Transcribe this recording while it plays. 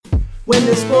When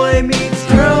this boy meets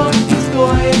girl, this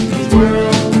boy meets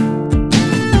world.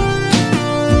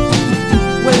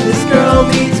 When this girl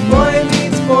meets boy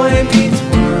meets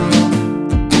world.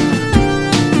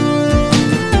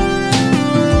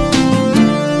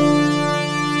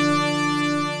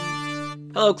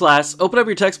 Hello class, open up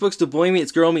your textbooks to Boy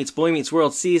Meets Girl Meets Boy Meets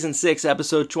World Season 6,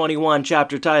 Episode 21,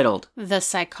 Chapter titled The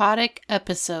Psychotic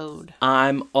Episode.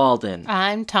 I'm Alden.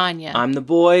 I'm Tanya. I'm the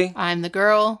boy. I'm the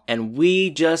girl. And we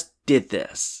just did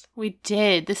this. We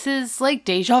did. This is like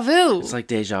deja vu. It's like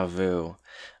deja vu.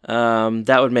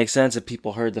 That would make sense if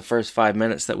people heard the first 5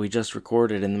 minutes that we just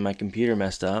recorded and then my computer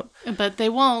messed up. But they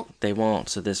won't. They won't.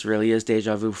 So this really is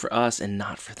deja vu for us and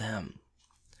not for them.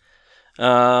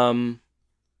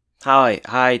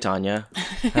 Hi, Tanya.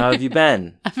 How have you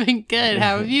been? I've been good.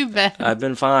 How have you been? I've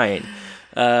been fine.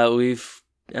 I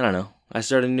don't know. I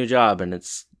started a new job and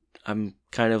I'm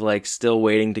kind of like still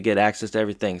waiting to get access to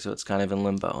everything. So it's kind of in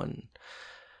limbo and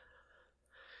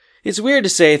it's weird to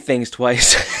say things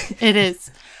twice. It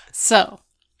is. So.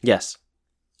 Yes.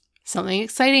 Something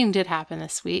exciting did happen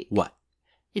this week. What?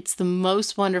 It's the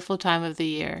most wonderful time of the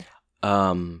year.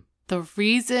 The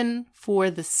reason for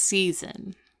the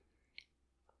season.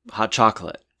 Hot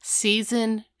chocolate.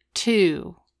 Season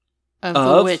 2 of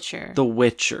The Witcher. The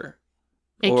Witcher.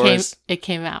 It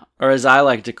came out. Or as I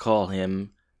like to call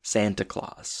him, Santa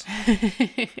Claus.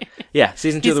 Yeah,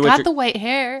 Season 2 of The Witcher. He's got the white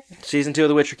hair. Season 2 of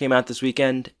The Witcher came out this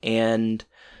weekend, and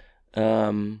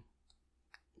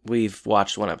we've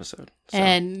watched one episode. So.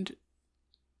 And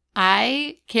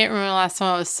I can't remember the last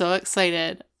time I was so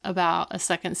excited about a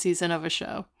second season of a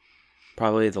show.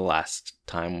 Probably the last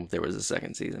time there was a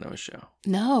second season of a show.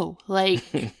 No, like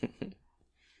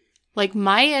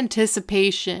my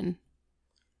anticipation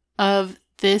of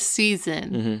this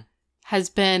season has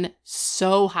been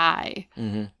so high.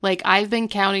 Mm-hmm. Like I've been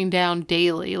counting down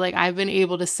daily. Like I've been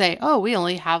able to say, oh, we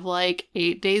only have like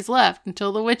 8 days left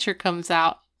until The Witcher comes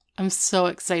out. I'm so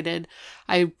excited.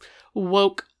 I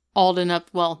woke Alden up.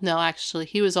 Well, no, actually,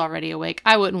 he was already awake.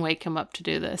 I wouldn't wake him up to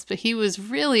do this, but he was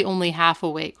really only half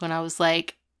awake when I was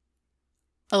like,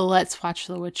 oh, let's watch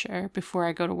The Witcher before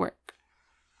I go to work.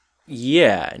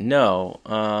 Yeah, no.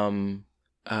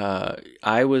 I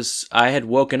had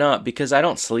woken up because I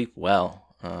don't sleep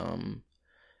well.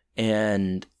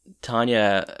 And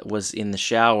Tanya was in the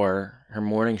shower, her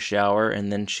morning shower,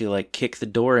 and then she like kicked the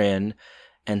door in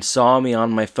and saw me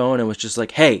on my phone and was just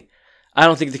like, hey, I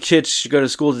don't think the kids should go to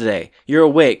school today. You're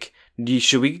awake.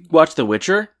 Should we watch The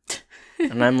Witcher?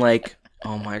 And I'm like,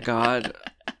 oh my God.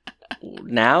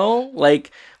 Now?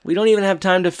 Like, we don't even have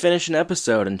time to finish an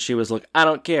episode. And she was like, I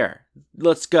don't care.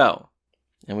 Let's go.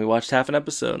 And we watched half an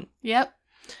episode. Yep.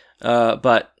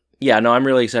 But yeah, no, I'm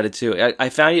really excited too. I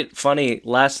found it funny.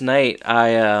 Last night,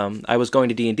 I was going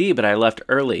to D&D, but I left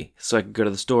early so I could go to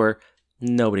the store.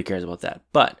 Nobody cares about that.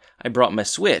 But I brought my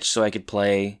Switch so I could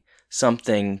play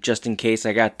something just in case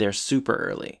I got there super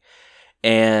early.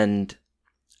 And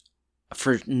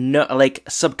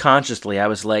subconsciously I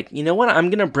was like, you know what I'm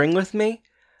gonna bring with me?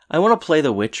 I want to play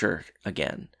The Witcher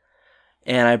again.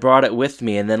 And I brought it with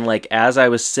me, and then like as I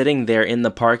was sitting there in the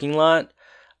parking lot,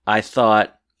 I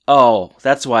thought, oh,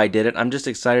 that's why I did it. I'm just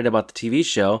excited about the TV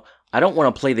show. I don't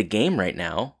want to play the game right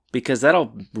now because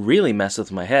that'll really mess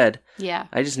with my head. Yeah.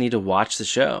 I just need to watch the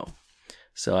show.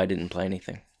 So I didn't play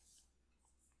anything.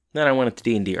 Then I went up to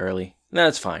D&D early.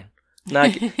 That's fine.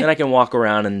 Then I can walk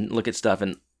around and look at stuff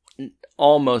and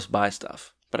almost buy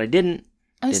stuff. But I didn't.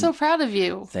 I'm so proud of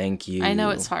you. Thank you. I know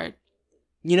it's hard.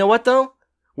 You know what, though?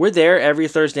 We're there every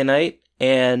Thursday night.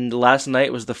 And last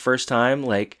night was the first time,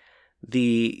 like,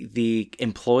 the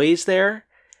employees there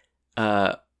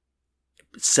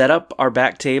set up our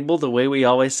back table the way we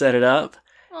always set it up.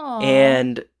 Aww.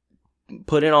 And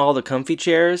put in all the comfy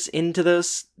chairs into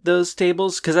those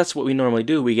tables, because that's what we normally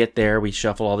do. We get there, we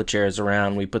shuffle all the chairs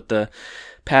around, we put the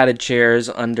padded chairs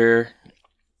under.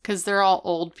 Because they're all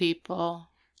old people.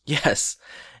 Yes.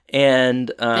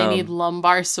 And they need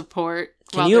lumbar support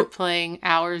while they're playing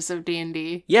hours of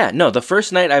D&D. Yeah, no, the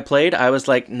first night I played, I was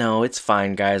like, no, it's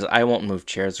fine, guys. I won't move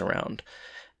chairs around.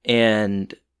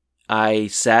 And I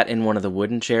sat in one of the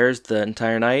wooden chairs the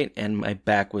entire night, and my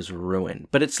back was ruined.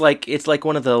 But it's like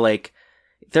one of the like,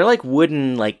 they're like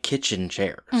wooden like kitchen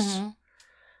chairs. Mm-hmm.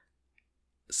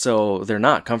 So they're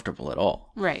not comfortable at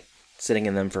all. Right. Sitting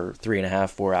in them for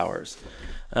 3.5, 4 hours.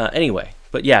 Anyway,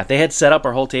 but yeah, they had set up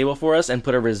our whole table for us and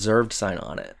put a reserved sign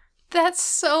on it. That's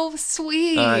so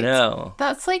sweet. I know.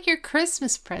 That's like your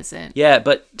Christmas present. Yeah,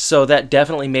 but so that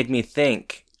definitely made me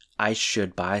think, I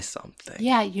should buy something.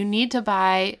 Yeah, you need to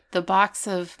buy the box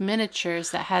of miniatures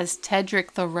that has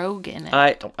Tedric the Rogue in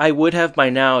it. I would have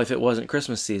by now if it wasn't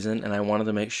Christmas season, and I wanted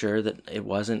to make sure that it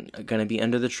wasn't going to be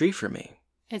under the tree for me.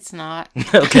 It's not.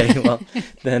 Okay, well,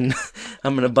 then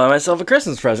I'm going to buy myself a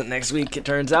Christmas present next week, it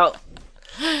turns out.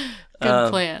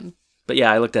 Good plan. But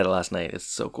yeah, I looked at it last night. It's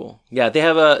so cool. Yeah, they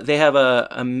have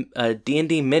a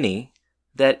D&D mini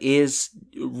that is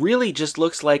really just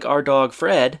looks like our dog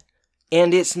Fred.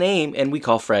 And its name, and we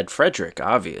call Fred Frederick,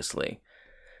 obviously.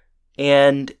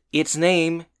 And its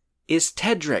name is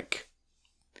Tedric.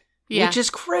 Yeah. Which is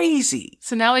crazy.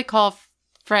 So now we call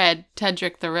Fred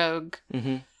Tedric the Rogue.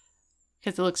 Mm-hmm.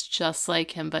 Because it looks just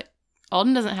like him. But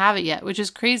Alden doesn't have it yet, which is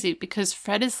crazy because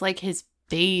Fred is like his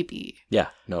baby. Yeah,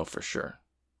 no, for sure.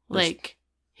 Like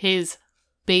his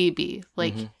baby.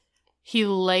 Like he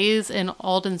lays in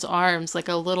Alden's arms like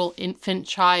a little infant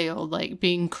child, like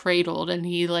being cradled, and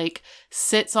he like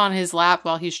sits on his lap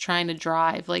while he's trying to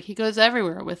drive. Like he goes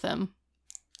everywhere with him.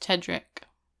 Tedric.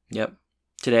 Yep.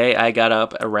 Today I got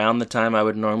up around the time I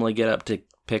would normally get up to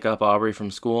pick up Aubrey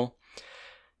from school.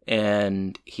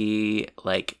 And he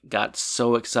like got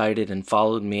so excited and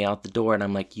followed me out the door, and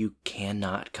I'm like, you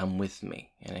cannot come with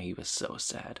me. And he was so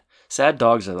sad. Sad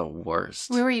dogs are the worst.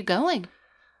 Where were you going?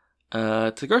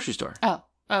 To the grocery store.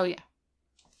 Oh yeah.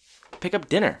 Pick up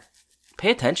dinner.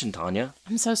 Pay attention, Tanya.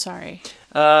 I'm so sorry.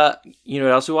 You know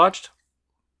what else we watched?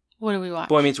 What did we watch?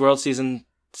 Boy Meets World, season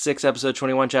 6, episode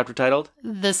 21, chapter titled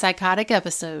The Psychotic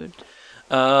Episode.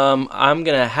 I'm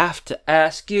gonna have to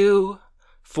ask you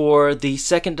for the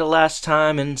second to last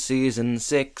time in season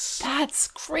 6. That's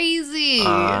crazy.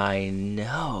 I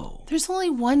know. There's only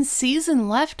one season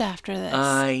left after this.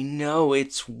 I know.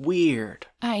 It's weird.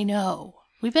 I know.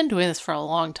 We've been doing this for a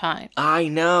long time. I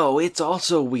know. It's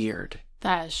also weird.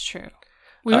 That is true.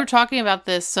 We were talking about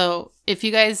this, so if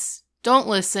you guys don't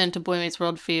listen to Boy Meets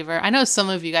World Fever, I know some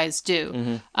of you guys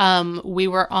do. We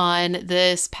were on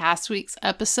this past week's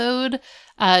episode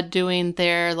doing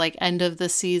their like end of the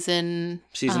season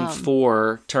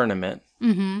 4 tournament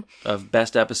of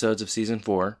best episodes of season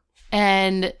 4.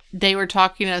 And they were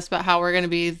talking to us about how we're going to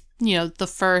be, you know, the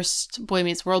first Boy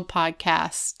Meets World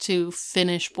podcast to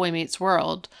finish Boy Meets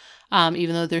World.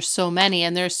 Even though there's so many,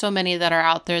 and there's so many that are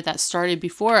out there that started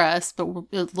before us, but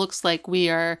it looks like we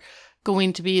are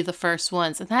going to be the first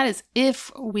ones. And that is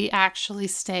if we actually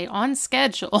stay on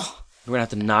schedule. We're going to have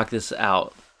to knock this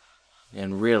out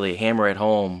and really hammer it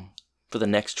home for the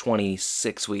next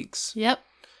 26 weeks. Yep.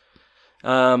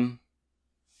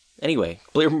 Anyway,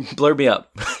 blurb me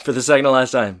up for the second to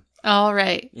last time. All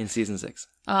right. In season 6.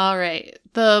 All right.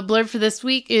 The blurb for this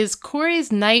week is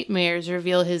Corey's nightmares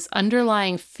reveal his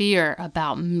underlying fear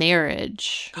about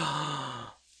marriage.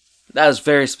 That was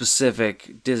very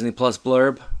specific Disney Plus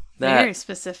blurb. That very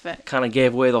specific. Kind of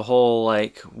gave away the whole,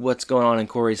 like, what's going on in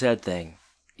Corey's head thing.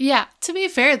 Yeah. To be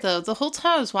fair, though, the whole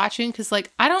time I was watching, because,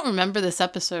 like, I don't remember this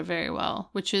episode very well,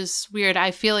 which is weird. I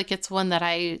feel like it's one that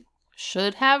I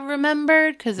should have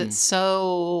remembered because it's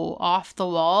so off the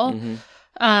wall.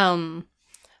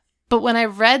 But when I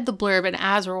read the blurb and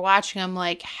as we're watching, I'm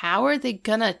like, how are they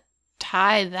gonna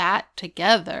tie that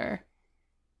together?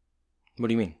 What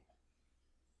do you mean?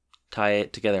 Tie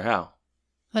it together how?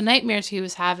 The nightmares he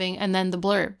was having and then the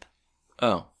blurb.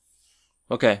 Oh.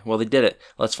 Okay, well, they did it.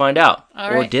 Let's find out.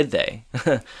 All or right. did they?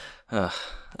 You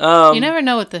never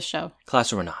know with this show.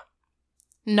 Classroom or not?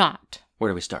 Not.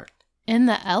 Where do we start? In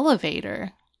the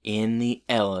elevator. In the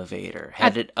elevator.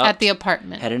 At the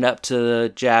apartment. Headed up to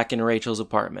Jack and Rachel's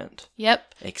apartment.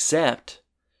 Yep. Except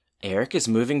Eric is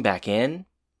moving back in.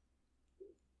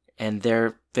 And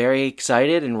they're very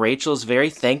excited. And Rachel's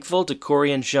very thankful to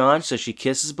Corey and Sean. So she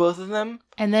kisses both of them.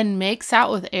 And then makes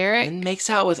out with Eric.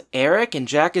 And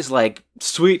Jack is like,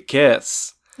 sweet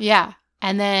kiss. Yeah.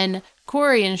 And then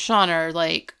Corey and Sean are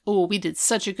like, oh, we did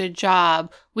such a good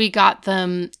job. We got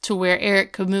them to where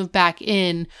Eric could move back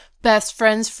in. Best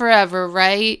friends forever,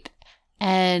 right?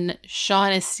 And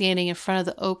Sean is standing in front of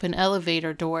the open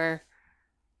elevator door.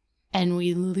 And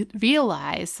we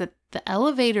realize that the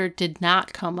elevator did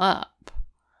not come up.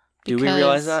 Do we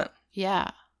realize that?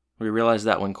 Yeah. We realize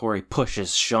that when Corey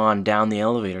pushes Sean down the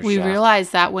elevator shaft. We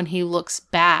realize that when he looks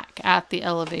back at the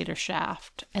elevator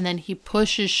shaft. And then he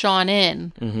pushes Sean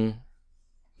in.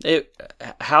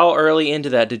 How early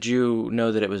into that did you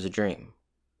know that it was a dream?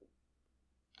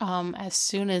 As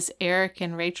soon as Eric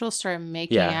and Rachel started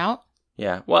making out.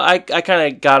 Yeah. Well, I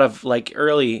kind of got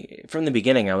early from the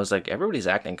beginning. I was like, everybody's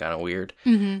acting kind of weird.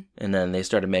 And then they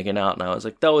started making out, and I was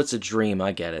like, oh, it's a dream.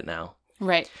 I get it now.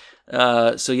 Right.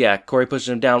 So yeah, Corey pushes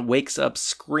him down, wakes up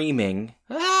screaming,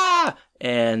 ah!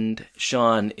 And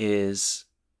Sean is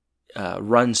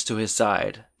runs to his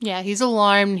side. Yeah, he's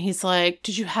alarmed. He's like,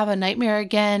 did you have a nightmare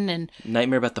again? And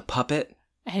nightmare about the puppet?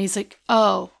 And he's like,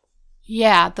 oh,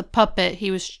 yeah, the puppet. He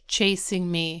was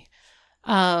chasing me.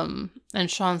 And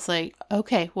Sean's like,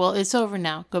 okay, well, it's over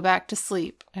now. Go back to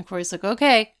sleep. And Corey's like,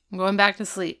 okay, I'm going back to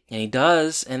sleep. And he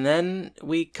does. And then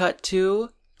we cut to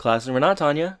classroom. We're not,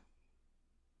 Tanya.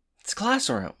 It's a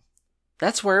classroom.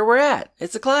 That's where we're at.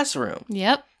 It's a classroom.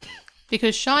 Yep.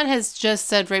 Because Sean has just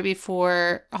said right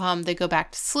before they go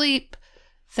back to sleep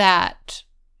that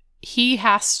he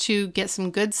has to get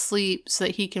some good sleep so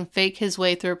that he can fake his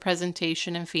way through a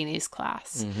presentation in Feeney's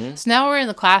class. Mm-hmm. So now we're in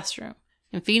the classroom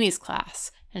in Feeney's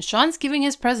class, and Sean's giving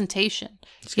his presentation.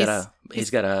 He's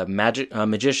got a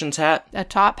magician's hat, a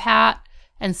top hat,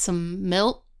 and some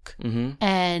milk. Mm-hmm.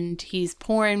 And he's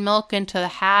pouring milk into the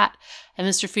hat. And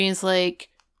Mr. Feeney's like,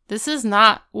 this is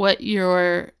not what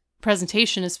your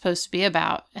presentation is supposed to be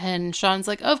about. And Sean's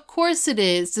like, of course it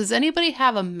is. Does anybody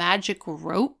have a magic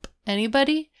rope?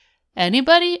 Anybody?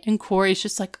 And Corey's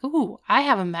just like, ooh, I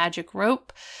have a magic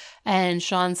rope. And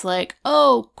Sean's like,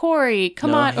 oh, Corey,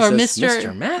 come on. Or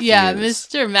Mr. Matthews. Yeah,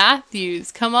 Mr.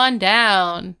 Matthews, come on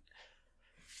down.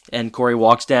 And Corey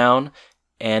walks down,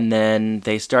 and then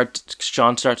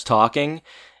Sean starts talking,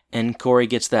 and Corey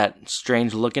gets that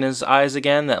strange look in his eyes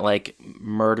again, that like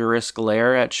murderous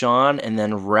glare at Sean, and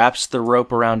then wraps the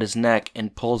rope around his neck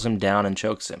and pulls him down and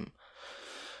chokes him.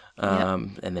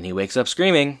 And then he wakes up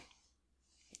screaming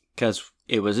because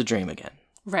it was a dream again.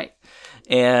 Right.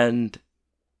 And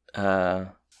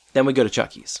then we go to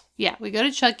Chucky's. Yeah, we go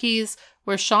to Chucky's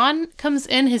where Sean comes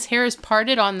in. His hair is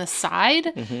parted on the side.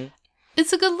 Mm-hmm.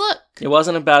 It's a good look. It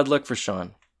wasn't a bad look for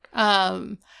Sean.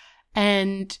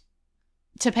 And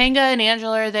Topanga and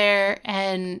Angela are there,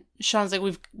 and Sean's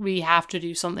like, we have to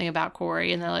do something about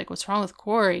Corey. And they're like, what's wrong with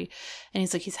Corey? And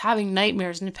he's like, he's having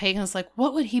nightmares. And Topanga's like,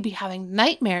 what would he be having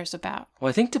nightmares about? Well,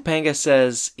 I think Topanga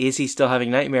says, is he still having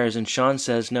nightmares? And Sean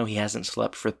says, no, he hasn't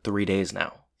slept for 3 days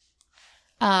now.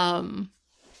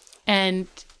 And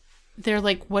they're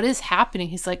like, what is happening?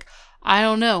 He's like, I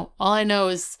don't know. All I know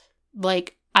is,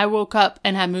 like, I woke up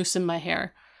and had mousse in my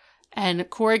hair. And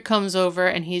Corey comes over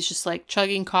and he's just like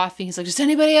chugging coffee. He's like, does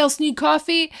anybody else need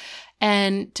coffee?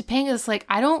 And Topanga's like,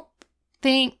 I don't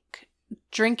think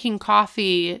drinking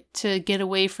coffee to get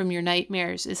away from your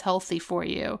nightmares is healthy for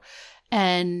you.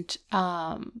 And,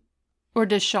 or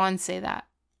does Sean say that?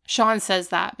 Sean says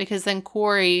that because then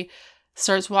Corey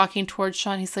starts walking towards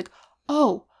Sean. He's like,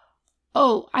 oh,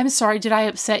 I'm sorry. Did I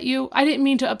upset you? I didn't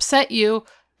mean to upset you.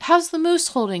 How's the mousse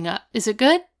holding up? Is it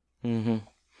good? Mm-hmm.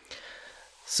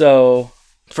 So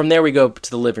from there we go to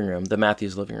the living room, the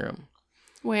Matthews living room.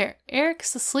 Where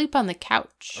Eric's asleep on the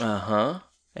couch. Uh-huh.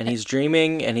 And he's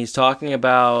dreaming and he's talking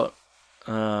about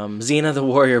Xena the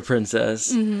warrior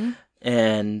princess. Mm-hmm.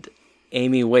 And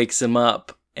Amy wakes him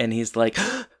up and he's like,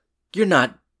 you're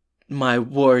not my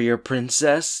warrior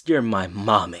princess, you're my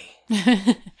mommy.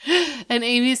 And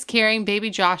Amy's carrying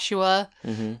baby Joshua.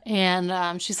 Mm-hmm.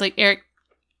 And she's like, Eric,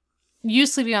 you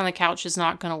sleeping on the couch is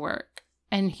not going to work.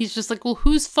 And he's just like, well,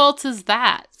 whose fault is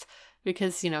that?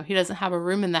 Because, he doesn't have a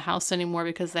room in the house anymore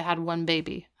because they had one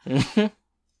baby.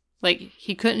 Like,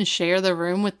 he couldn't share the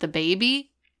room with the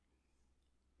baby?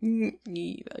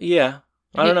 Yeah.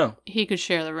 I don't know. He could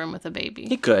share the room with a baby.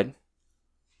 He could.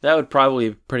 That would probably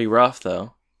be pretty rough,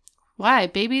 though. Why?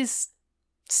 Babies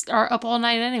are up all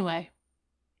night anyway.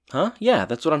 Huh? Yeah,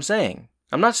 that's what I'm saying.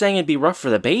 I'm not saying it'd be rough for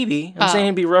the baby. I'm saying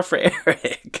it'd be rough for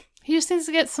Eric. He just needs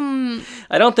to get some...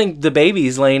 I don't think the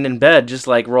baby's laying in bed just,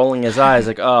 like, rolling his eyes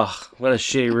like, oh, what a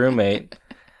shitty roommate.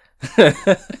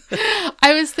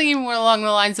 I was thinking more along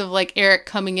the lines of, like, Eric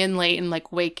coming in late and,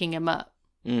 like, waking him up.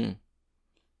 Mm.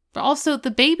 But also, the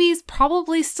baby's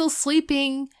probably still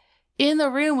sleeping in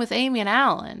the room with Amy and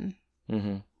Alan.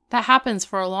 Mm-hmm. That happens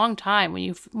for a long time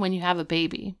when you have a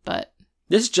baby, but...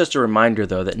 This is just a reminder,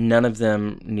 though, that none of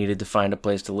them needed to find a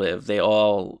place to live. They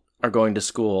all are going to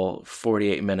school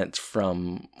 48 minutes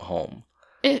from home.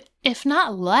 If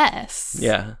not less.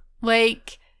 Yeah.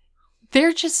 Like,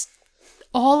 they're just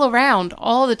all around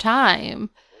all the time.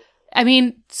 I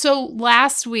mean, so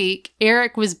last week,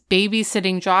 Eric was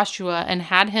babysitting Joshua and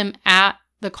had him at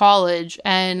the college,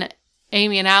 and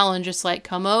Amy and Alan just, like,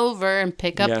 come over and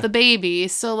pick up the baby.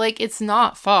 So, like, it's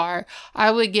not far.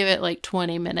 I would give it, like,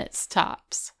 20 minutes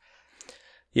tops.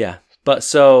 Yeah. But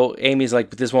so Amy's like,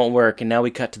 but this won't work. And now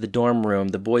we cut to the dorm room,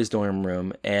 the boys' dorm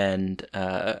room, and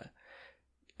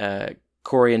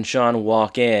Corey and Sean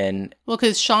walk in. Well,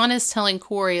 because Sean is telling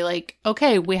Corey, like,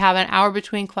 okay, we have an hour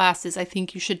between classes. I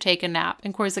think you should take a nap.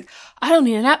 And Corey's like, I don't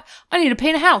need a nap. I need to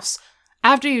paint a house.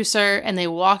 After you, sir. And they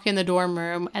walk in the dorm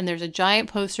room, and there's a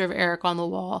giant poster of Eric on the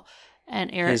wall. And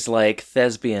Eric... His, like,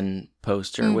 thespian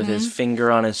poster with his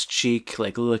finger on his cheek,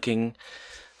 like, looking,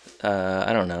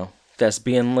 I don't know,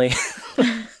 thespianly.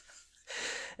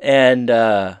 And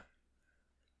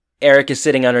Eric is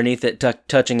sitting underneath it,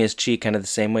 touching his cheek kind of the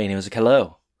same way. And he was like,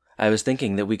 hello. I was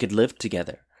thinking that we could live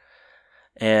together.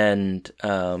 And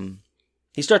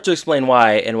he starts to explain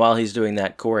why. And while he's doing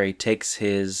that, Corey takes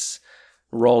his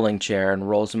rolling chair and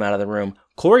rolls him out of the room.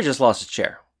 Corey just lost his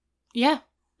chair. Yeah,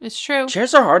 it's true.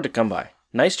 Chairs are hard to come by.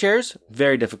 Nice chairs,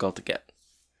 very difficult to get.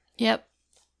 Yep.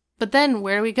 But then,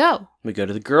 where do we go? We go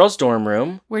to the girls' dorm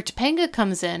room. Where Topanga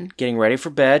comes in. Getting ready for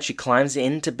bed. She climbs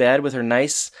into bed with her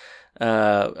nice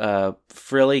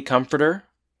frilly comforter.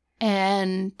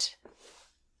 And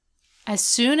as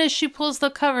soon as she pulls the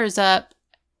covers up,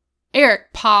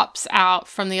 Eric pops out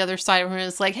from the other side of her and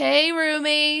is like, hey,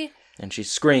 roomie. And she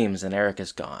screams and Eric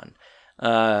is gone.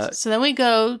 So then we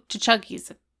go to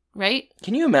Chucky's, right?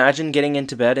 Can you imagine getting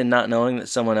into bed and not knowing that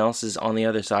someone else is on the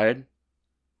other side?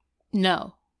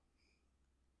 No.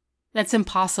 That's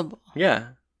impossible.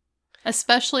 Yeah.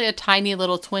 Especially a tiny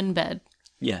little twin bed.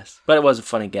 Yes. But it was a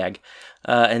funny gag.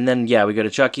 And then, yeah, we go to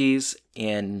Chucky's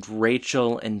and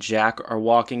Rachel and Jack are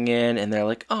walking in and they're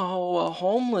like, oh, a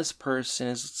homeless person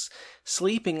is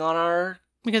sleeping on our...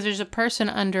 Because there's a person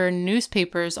under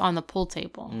newspapers on the pool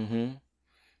table. Mm-hmm.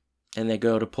 And they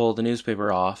go to pull the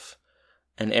newspaper off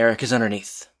and Eric is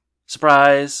underneath.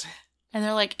 Surprise! And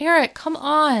they're like, Eric, come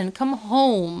on, come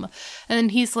home. And then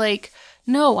he's like,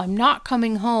 no, I'm not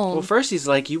coming home. Well, first he's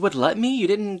like, you would let me? You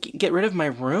didn't get rid of my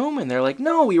room? And they're like,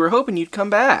 no, we were hoping you'd come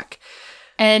back.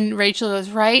 And Rachel goes,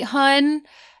 right, hun?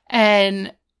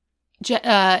 And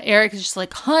Eric is just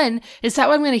like, hun, is that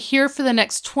what I'm going to hear for the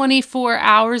next 24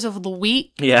 hours of the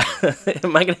week? Yeah.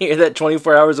 Am I going to hear that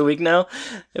 24 hours a week now?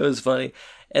 It was funny.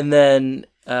 And then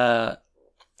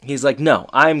he's like, no,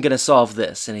 I'm going to solve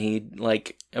this. And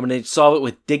I'm going to solve it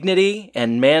with dignity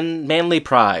and manly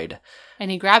pride.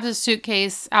 And he grabs his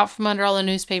suitcase out from under all the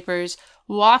newspapers,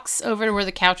 walks over to where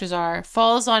the couches are,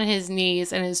 falls on his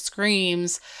knees, and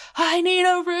screams, I need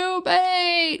a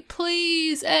roommate!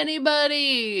 Please,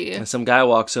 anybody! And some guy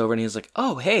walks over and he's like,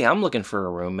 oh, hey, I'm looking for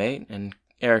a roommate. And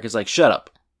Eric is like, shut up.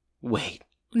 Wait.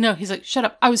 No, he's like, shut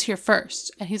up. I was here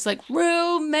first. And he's like,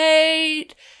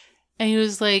 roommate! And he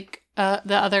was like, the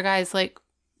other guy's like,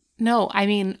 no, I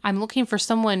mean, I'm looking for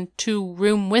someone to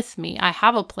room with me. I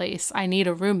have a place. I need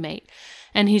a roommate.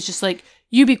 And he's just like,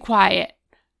 you be quiet.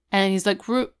 And he's like,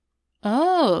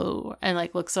 oh, and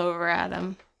like looks over at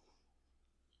him.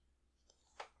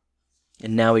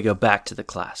 And now we go back to the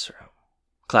classroom.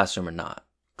 Classroom or not.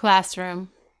 Classroom.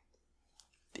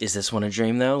 Is this one a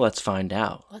dream, though? Let's find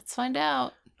out. Let's find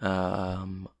out. I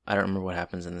don't remember what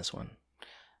happens in this one.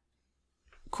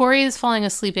 Corey is falling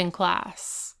asleep in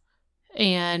class.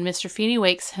 And Mr. Feeney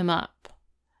wakes him up.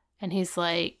 And he's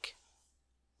like,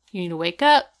 you need to wake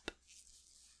up.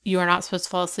 You are not supposed to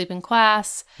fall asleep in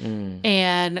class.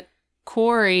 And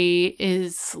Corey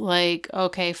is like,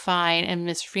 okay, fine. And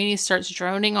Mr. Feeney starts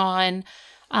droning on,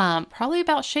 probably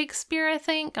about Shakespeare, I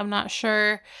think. I'm not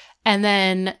sure. And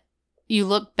then you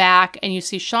look back and you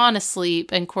see Sean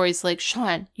asleep. And Corey's like,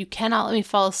 Sean, you cannot let me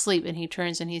fall asleep. And he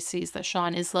turns and he sees that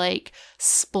Sean is like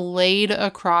splayed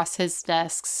across his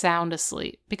desk, sound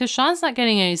asleep. Because Sean's not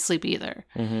getting any sleep either.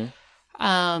 Mm-hmm.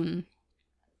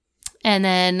 And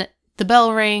then the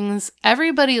bell rings.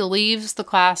 Everybody leaves the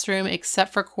classroom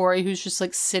except for Corey, who's just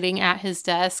like sitting at his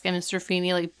desk. And Mr.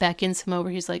 Feeney like beckons him over.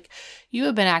 He's like, you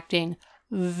have been acting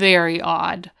very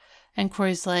odd. And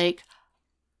Corey's like,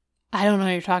 I don't know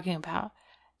what you're talking about.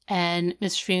 And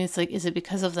Mr. Feeney's like, is it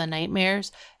because of the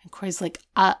nightmares? And Corey's like,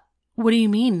 what do you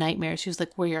mean nightmares? He was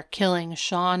like, where you're killing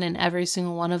Sean and every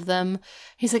single one of them.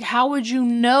 He's like, how would you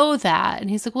know that? And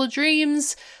he's like, well,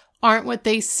 dreams aren't what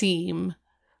they seem.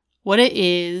 What it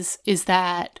is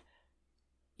that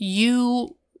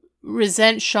you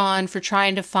resent Sean for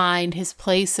trying to find his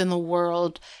place in the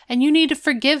world, and you need to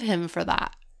forgive him for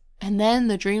that. And then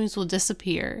the dreams will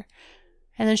disappear.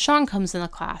 And then Sean comes in the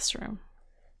classroom.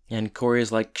 And Corey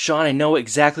is like, Sean, I know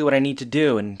exactly what I need to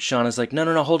do. And Sean is like,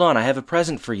 no, hold on. I have a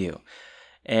present for you.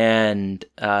 And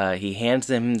he hands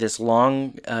them this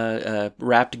long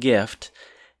wrapped gift.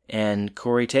 And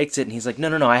Corey takes it and he's like,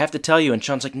 no, I have to tell you. And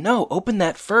Sean's like, no, open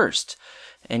that first.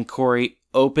 And Corey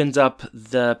opens up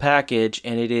the package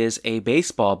and it is a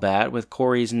baseball bat with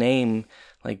Corey's name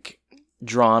like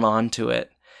drawn onto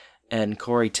it. And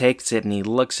Corey takes it and he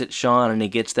looks at Sean and he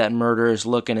gets that murderous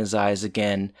look in his eyes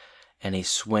again. And he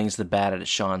swings the bat at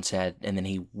Sean's head. And then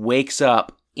he wakes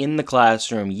up in the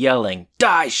classroom yelling,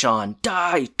 die, Sean,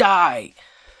 die, die.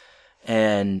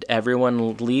 and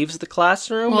everyone leaves the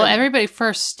classroom. Well, everybody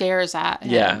first stares at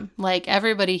him. Yeah. Like,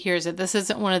 everybody hears it. This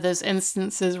isn't one of those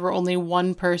instances where only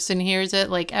one person hears it.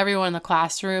 Like, everyone in the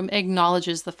classroom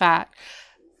acknowledges the fact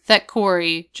that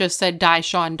Corey just said, "Die,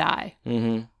 Sean, die."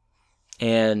 Mm-hmm.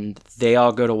 And they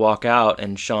all go to walk out,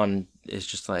 and Sean is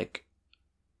just like,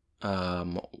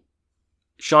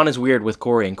 Sean is weird with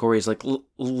Corey, and Corey's like,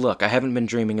 look, I haven't been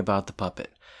dreaming about the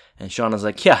puppet. And Sean is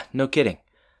like, yeah, no kidding.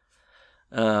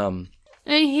 And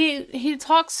he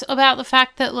talks about the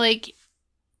fact that, like,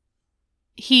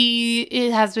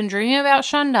 he has been dreaming about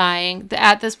Sean dying.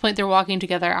 At this point, they're walking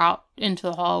together out into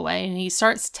the hallway, and he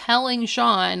starts telling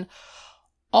Sean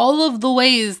all of the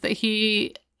ways that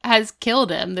he has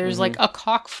killed him. There's, like, a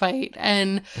cockfight,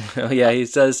 and... Oh, yeah, he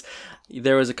says,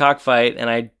 there was a cockfight, and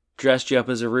I dressed you up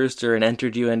as a rooster and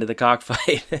entered you into the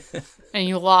cockfight. And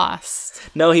you lost.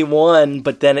 No, he won,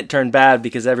 but then it turned bad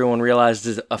because everyone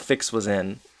realized a fix was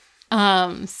in.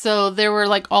 So there were,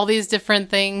 like, all these different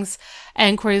things,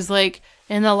 and Corey's like,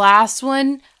 in the last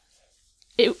one,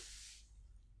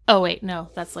 oh, wait, no,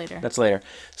 that's later. That's later.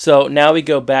 So now we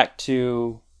go back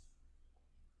to...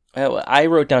 I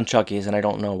wrote down Chucky's, and I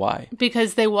don't know why.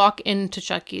 Because they walk into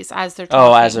Chucky's as they're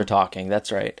talking. Oh, as they're talking.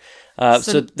 That's right.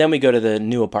 So then we go to the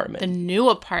new apartment. The new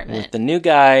apartment. With the new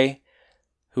guy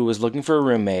who was looking for a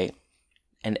roommate.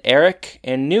 And Eric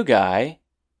and new guy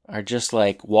are just,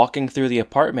 like, walking through the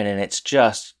apartment, and it's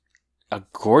just a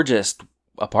gorgeous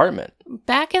apartment.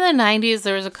 Back in the 90s,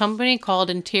 there was a company called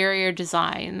Interior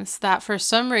Designs that for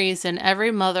some reason,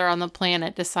 every mother on the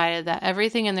planet decided that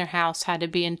everything in their house had to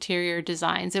be interior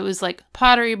designs. It was like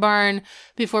Pottery Barn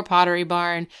before Pottery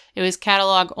Barn. It was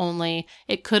catalog only.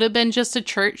 It could have been just a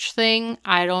church thing.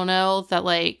 I don't know, that,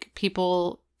 like,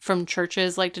 people from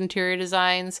churches liked interior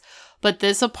designs. But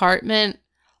this apartment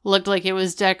looked like it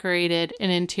was decorated in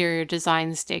interior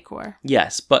designs decor.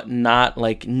 Yes, but not,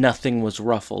 like, nothing was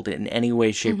ruffled in any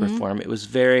way, shape, or form. It was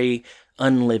very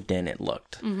unlived in, it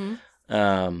looked.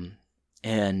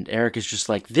 And Eric is just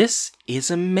like, this is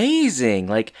amazing.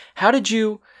 Like, how did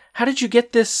you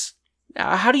get this?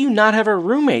 How do you not have a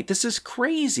roommate? This is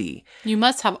crazy. You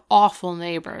must have awful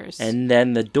neighbors. And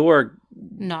then the door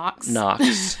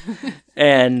knocks.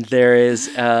 And there is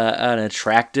an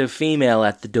attractive female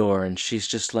at the door, and she's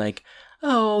just like,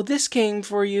 oh, this came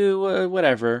for you,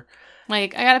 whatever.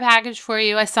 Like, I got a package for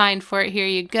you. I signed for it. Here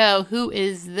you go. Who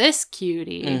is this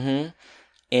cutie?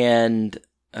 And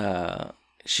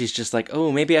she's just like,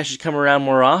 oh, maybe I should come around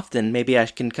more often. Maybe I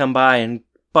can come by and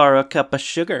borrow a cup of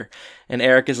sugar. And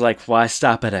Eric is like, why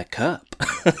stop at a cup?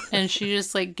 And she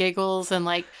just, like, giggles and,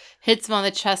 like, hits him on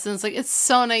the chest and is like, it's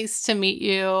so nice to meet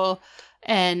you.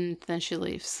 And then she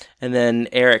leaves. And then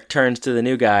Eric turns to the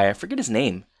new guy. I forget his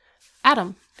name.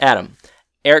 Adam.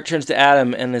 Eric turns to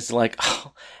Adam and is like,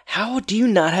 oh, how do you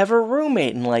not have a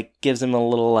roommate? And, like, gives him a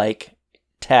little, like,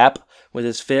 tap with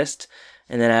his fist.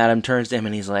 And then Adam turns to him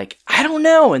and he's like, I don't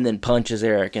know. And then punches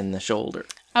Eric in the shoulder.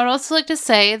 I would also like to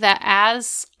say that,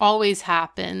 as always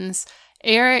happens,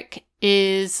 Eric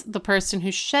is the person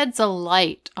who sheds a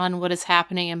light on what is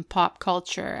happening in pop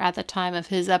culture at the time of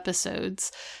his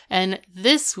episodes. And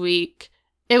this week,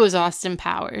 it was Austin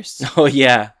Powers. Oh,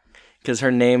 yeah. Because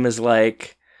her name is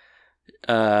like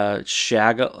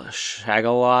Shagalot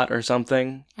or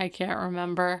something. I can't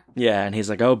remember. Yeah, and he's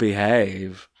like, oh,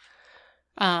 behave.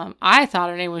 I thought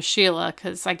her name was Sheila,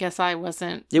 because I guess I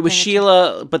wasn't. It was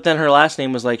Sheila, but then her last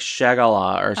name was like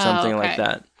Shagala or something like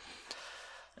that.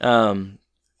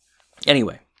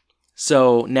 Anyway,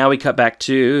 so now we cut back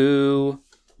to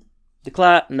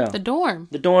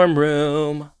the dorm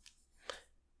room,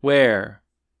 where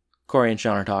Corey and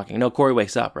Sean are talking. No, Corey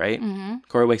wakes up, right?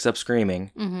 Corey wakes up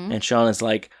screaming, and Sean is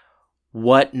like,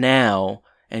 what now?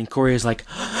 And Corey is like,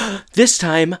 this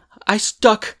time I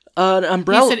stuck an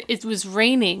umbrella. He said it was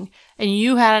raining and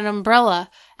you had an umbrella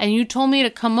and you told me to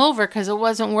come over because it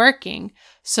wasn't working.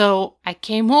 So I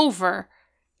came over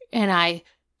and I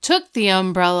took the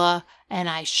umbrella and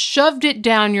I shoved it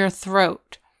down your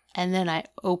throat and then I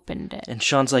opened it. And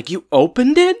Sean's like, you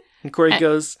opened it? And Corey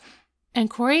goes... And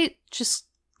Corey just,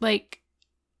 like,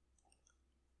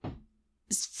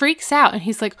 freaks out and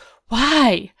he's like,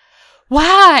 why?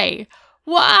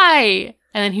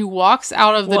 And then he walks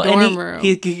out of the dorm room.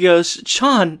 He goes,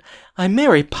 Sean, I'm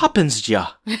Mary Poppins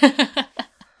ya.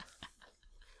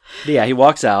 Yeah, he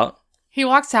walks out.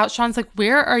 Sean's like,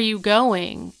 where are you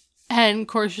going? And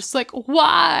Corey's just like,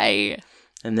 why?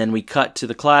 And then we cut to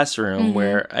the classroom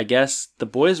where I guess the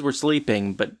boys were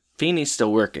sleeping, but Feeney's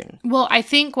still working. Well, I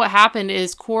think what happened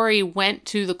is Corey went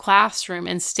to the classroom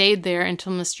and stayed there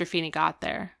until Mr. Feeney got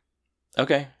there.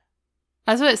 Okay.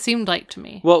 That's what it seemed like to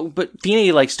me. Well, but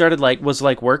Feeny was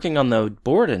working on the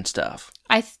board and stuff.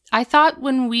 I thought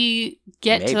when we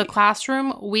get Maybe. to the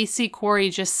classroom, we see Corey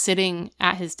just sitting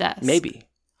at his desk. Maybe.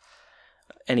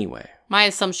 Anyway. My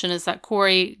assumption is that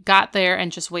Corey got there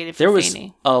and just waited for There was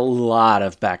Feeny. a lot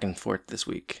of back and forth this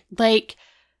week. Like,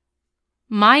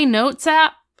 my notes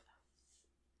app,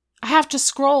 I have to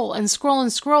scroll and scroll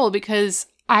and scroll because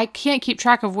I can't keep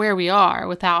track of where we are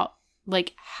without,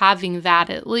 like, having that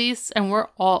at least. And we're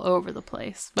all over the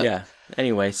place. But yeah.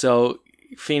 Anyway, so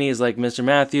Feeny is like, Mr.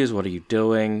 Matthews, what are you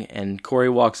doing? And Corey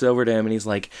walks over to him and he's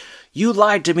like, you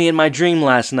lied to me in my dream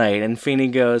last night. And Feeny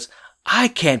goes, I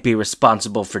can't be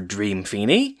responsible for dream,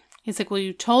 Feeny. He's like, well,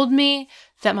 you told me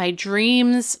that my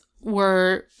dreams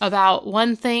were about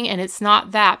one thing and it's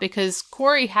not that, because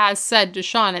Corey has said to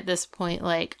Sean at this point,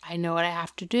 like, I know what I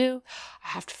have to do. I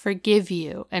have to forgive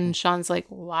you. And Sean's like,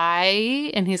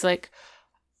 why? And he's like,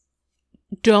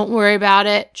 don't worry about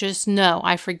it. Just know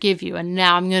I forgive you. And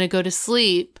now I'm going to go to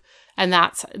sleep. And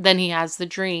then he has the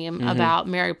dream about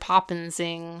Mary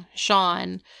Poppinsing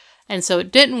Sean. And so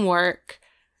it didn't work.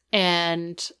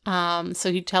 And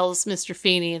so he tells Mr.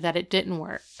 Feeny that it didn't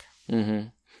work. Mm-hmm.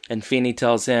 And Feeny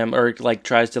tells him, or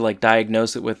tries to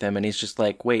diagnose it with him, and he's just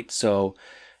like, wait, so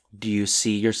do you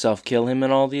see yourself kill him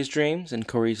in all these dreams? And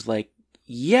Corey's like,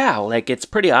 yeah, it's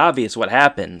pretty obvious what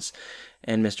happens.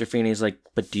 And Mr. Feeny's like,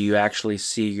 but do you actually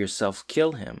see yourself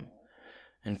kill him?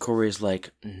 And Corey's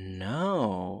like,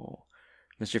 no.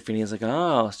 Mr. Feeny's like,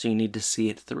 oh, so you need to see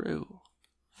it through.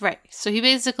 Right. So he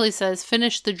basically says,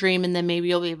 finish the dream and then maybe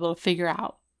you'll be able to figure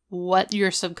out what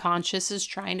your subconscious is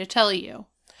trying to tell you.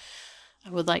 I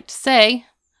would like to say,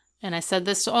 and I said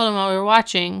this to Autumn while we were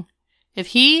watching,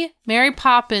 if Mary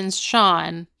Poppins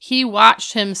Sean, he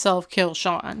watched himself kill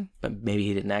Sean. But maybe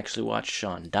he didn't actually watch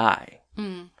Sean die.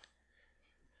 Mm.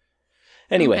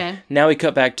 Anyway, Okay. Now we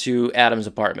cut back to Adam's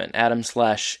apartment.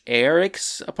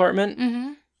 Adam/Eric's apartment.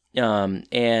 Mm-hmm.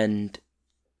 And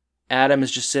Adam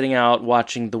is just sitting out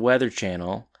watching the Weather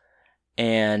Channel,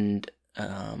 and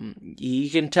you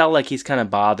can tell he's kind of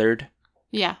bothered.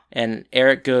 Yeah. And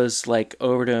Eric goes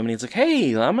over to him and he's like,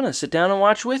 hey, I'm gonna sit down and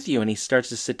watch with you. And he starts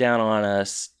to sit down on a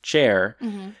chair.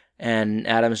 Mm-hmm. And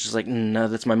Adam is just like, no,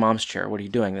 that's my mom's chair. What are you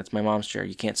doing? That's my mom's chair.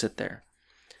 You can't sit there.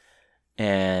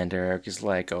 And Eric is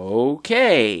like,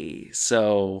 okay.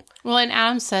 So Well, and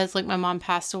Adam says, my mom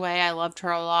passed away. I loved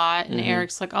her a lot. And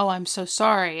Eric's like, oh, I'm so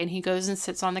sorry. And he goes and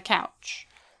sits on the couch.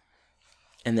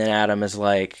 And then Adam is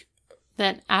like...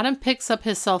 Then Adam picks up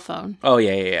his cell phone. Oh,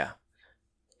 yeah.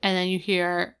 And then you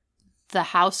hear the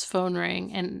house phone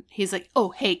ring. And he's like, oh,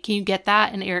 hey, can you get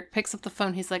that? And Eric picks up the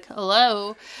phone. He's like,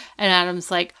 hello. And Adam's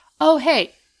like, oh,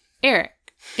 hey,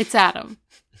 Eric, it's Adam.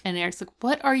 And Eric's like,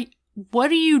 what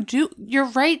do you do? You're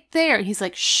right there. And he's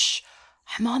like, shh,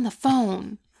 I'm on the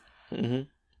phone. Mm-hmm.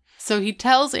 So he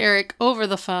tells Eric over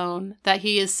the phone that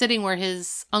he is sitting where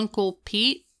his Uncle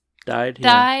Pete died.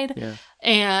 Yeah.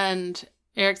 And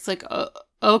Eric's like, oh,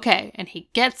 okay. And he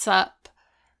gets up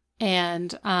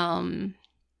and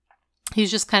he's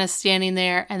just kind of standing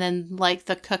there. And then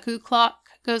the cuckoo clock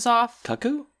goes off.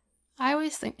 Cuckoo? I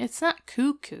always think it's not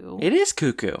cuckoo. It is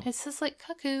cuckoo. It says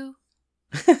cuckoo.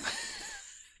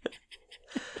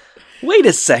 Wait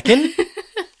a second.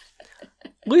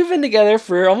 We've been together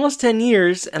for almost 10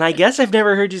 years, and I guess I've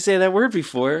never heard you say that word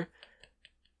before.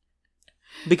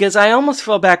 Because I almost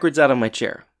fell backwards out of my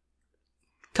chair.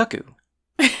 Cuckoo.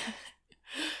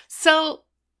 So,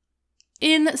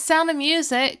 in Sound of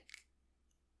Music,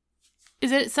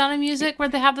 is it Sound of Music where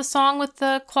they have the song with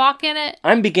the clock in it?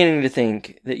 I'm beginning to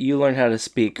think that you learned how to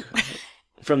speak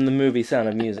from the movie Sound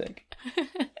of Music.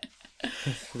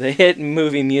 The hit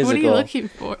movie musical. What are you looking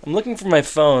for? I'm looking for my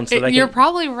phone so that I can... You're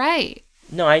probably right.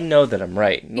 No, I know that I'm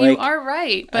right. You are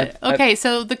right. But okay,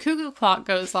 so the cuckoo clock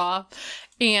goes off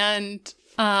and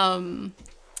Adam's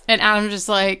just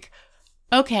like,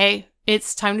 okay,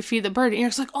 it's time to feed the bird. And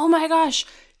Eric's like, oh my gosh,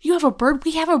 you have a bird?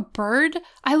 We have a bird?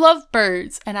 I love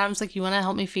birds. And Adam's like, you want to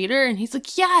help me feed her? And he's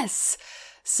like, yes.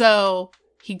 So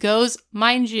he goes,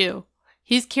 mind you,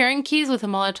 he's carrying keys with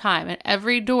him all the time. And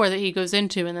every door that he goes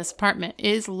into in this apartment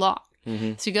is locked.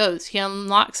 Mm-hmm. So he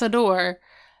unlocks a door.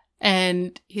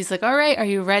 And he's like, all right, are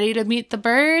you ready to meet the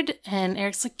bird? And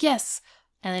Eric's like, yes.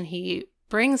 And then he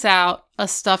brings out a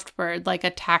stuffed bird,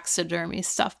 a taxidermy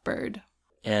stuffed bird.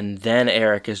 And then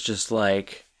Eric is just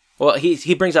like, well,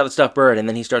 he brings out the stuffed bird and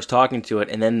then he starts talking to it.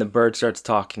 And then the bird starts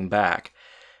talking back.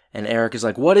 And Eric is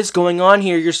like, what is going on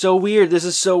here? You're so weird. This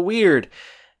is so weird.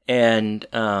 And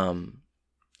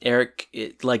Eric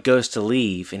goes to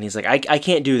leave, and he's like, I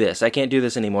can't do this. I can't do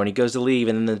this anymore. And he goes to leave,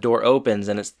 and then the door opens,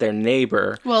 and it's their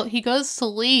neighbor. Well, he goes to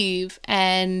leave,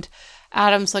 and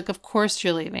Adam's like, of course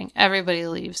you're leaving. Everybody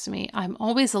leaves me. I'm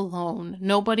always alone.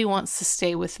 Nobody wants to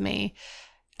stay with me.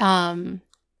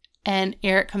 And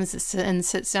Eric comes and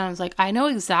sits down and is like, I know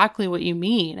exactly what you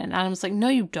mean. And Adam's like, no,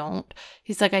 you don't.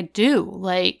 He's like, I do.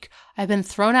 Like, I've been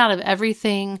thrown out of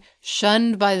everything,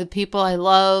 shunned by the people I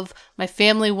love. My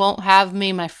family won't have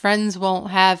me. My friends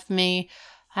won't have me.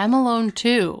 I'm alone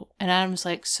too. And Adam's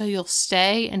like, so you'll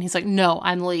stay? And he's like, no,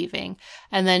 I'm leaving.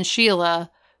 And then Sheila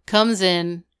comes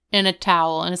in a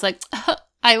towel and is like,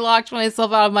 I locked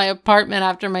myself out of my apartment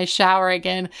after my shower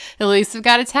again. At least I've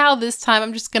got a towel this time.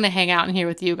 I'm just going to hang out in here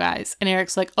with you guys. And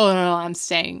Eric's like, oh, no, I'm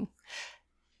staying.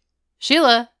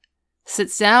 Sheila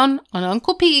sits down on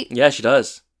Uncle Pete. Yeah, she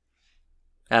does.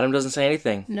 Adam doesn't say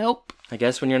anything. Nope. I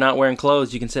guess when you're not wearing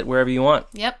clothes, you can sit wherever you want.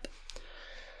 Yep.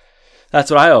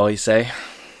 That's what I always say.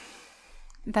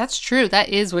 That's true. That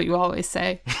is what you always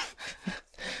say.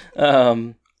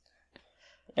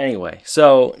 Anyway,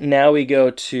 so now we go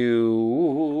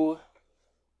to...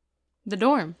 The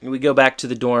dorm. We go back to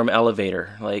the dorm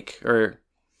elevator, or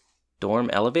dorm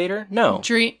elevator? No.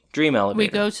 Dream elevator. We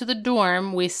go to the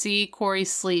dorm. We see Corey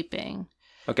sleeping.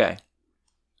 Okay.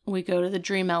 We go to the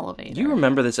dream elevator. You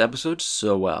remember this episode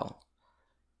so well.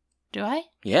 Do I?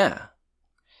 Yeah.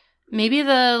 Maybe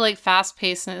the fast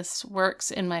pacedness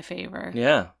works in my favor.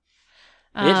 Yeah.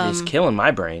 It is killing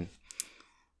my brain.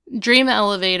 Dream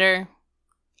elevator.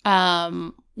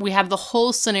 We have the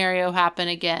whole scenario happen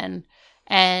again,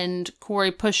 and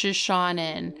Corey pushes Sean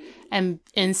in, and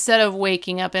instead of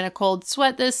waking up in a cold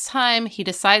sweat this time, he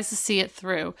decides to see it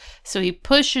through. So he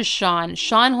pushes Sean.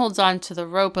 Sean holds on to the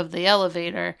rope of the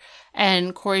elevator,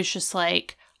 and Corey's just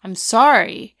like, I'm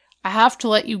sorry. I have to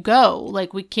let you go.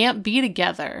 Like, we can't be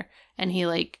together. And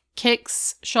he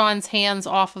kicks Sean's hands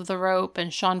off of the rope,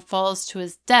 and Sean falls to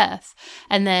his death.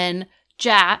 And then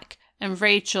Jack and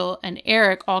Rachel and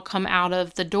Eric all come out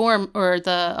of the dorm or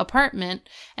the apartment,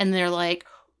 and they're like,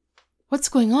 what's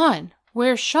going on?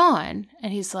 Where's Sean?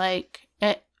 And he's like,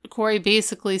 Corey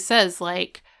basically says,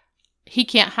 he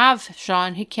can't have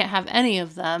Sean. He can't have any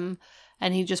of them.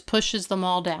 And he just pushes them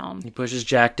all down. He pushes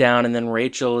Jack down, and then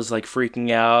Rachel is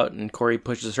freaking out, and Corey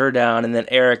pushes her down, and then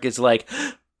Eric is like,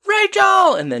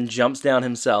 Rachel! And then jumps down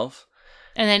himself.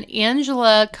 And then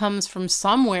Angela comes from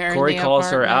somewhere. Corey calls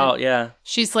her out, yeah.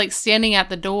 She's standing at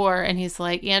the door, and he's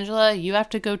like, Angela, you have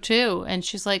to go too. And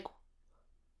she's like,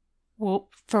 well,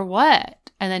 for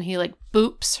what? And then he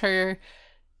boops her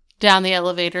down the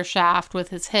elevator shaft with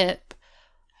his hip.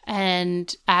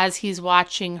 And as he's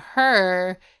watching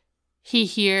her, he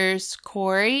hears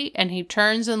Corey, and he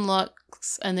turns and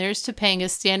looks, and there's Topanga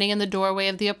standing in the doorway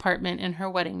of the apartment in her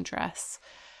wedding dress.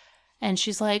 And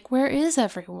she's like, where is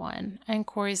everyone? And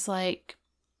Corey's like,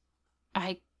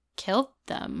 I killed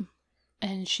them.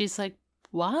 And she's like,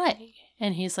 why?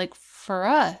 And he's like, for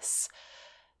us.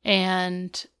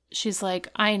 And she's like,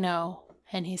 I know.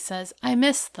 And he says, I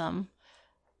miss them.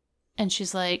 And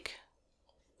she's like,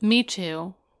 me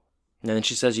too. And then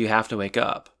she says, you have to wake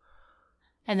up.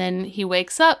 And then he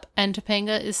wakes up, and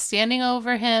Topanga is standing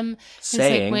over him.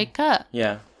 Saying, he's like, wake up.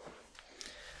 Yeah.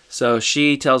 So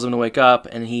she tells him to wake up,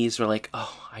 and he's like,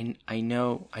 oh, I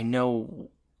know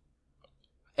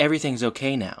everything's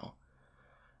okay now.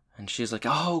 And she's like,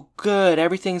 oh, good,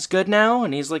 everything's good now?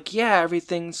 And he's like, yeah,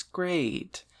 everything's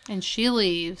great. And she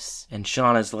leaves. And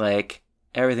Sean is like,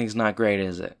 everything's not great,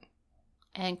 is it?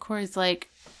 And Corey's like,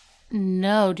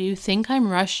 no, do you think I'm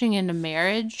rushing into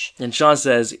marriage? And Sean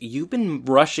says, you've been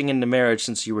rushing into marriage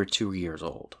since you were 2 years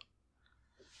old.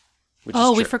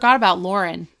 We forgot about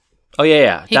Lauren. Oh,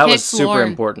 yeah. That was super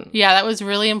important. Yeah, that was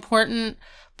really important.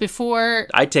 Before...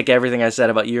 I take everything I said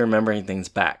about you remembering things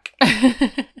back.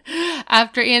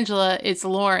 After Angela, it's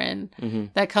Lauren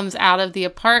that comes out of the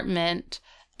apartment,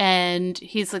 and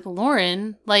he's like,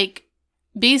 Lauren,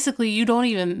 basically you don't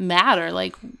even matter.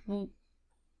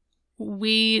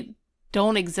 We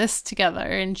don't exist together.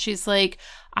 And she's like,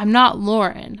 I'm not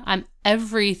Lauren. I'm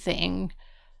everything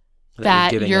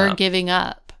that you're giving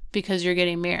up because you're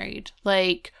getting married.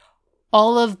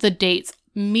 All of the dates,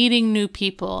 meeting new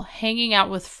people, hanging out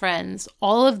with friends,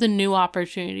 all of the new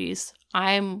opportunities,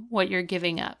 I'm what you're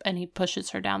giving up. And he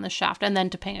pushes her down the shaft, and then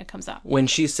Topanga comes out. When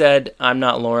she said, I'm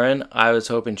not Lauren, I was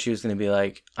hoping she was going to be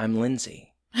like, I'm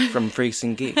Lindsay from Freaks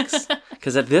and Geeks.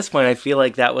 Because at this point, I feel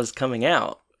like that was coming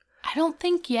out. I don't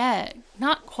think yet.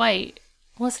 Not quite.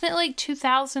 Wasn't it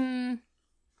 2000?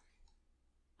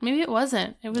 Maybe it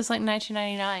wasn't. It was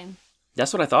 1999.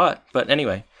 That's what I thought. But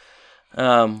anyway.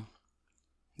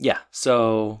 Yeah,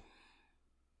 so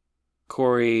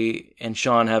Corey and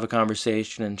Sean have a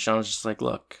conversation, and Sean's just like,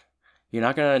 look,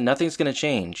 Nothing's gonna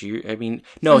change.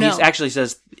 No, he actually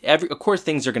says, of course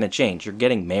things are gonna change. You're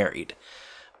getting married,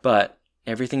 but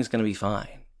everything's gonna be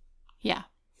fine. Yeah.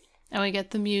 And we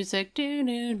get the music,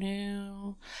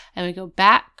 and we go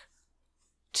back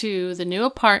to the new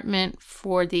apartment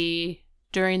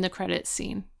during the credits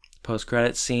scene.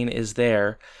 Post-credits scene is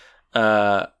there.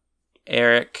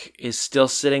 Eric is still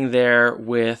sitting there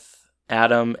with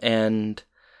Adam and...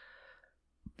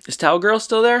 Is Towel Girl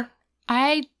still there?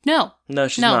 No. No,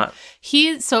 she's not.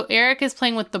 So Eric is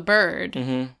playing with the bird.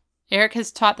 Mm-hmm. Eric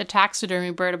has taught the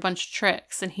taxidermy bird a bunch of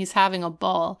tricks, and he's having a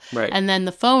ball. Right. And then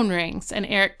the phone rings, and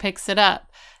Eric picks it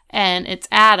up, and it's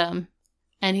Adam.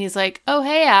 And he's like, "Oh,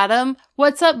 hey, Adam.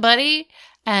 What's up, buddy?"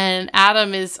 And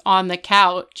Adam is on the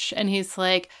couch, and he's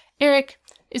like, "Eric,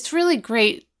 it's really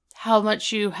great how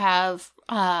much you have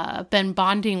been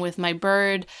bonding with my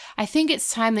bird. I think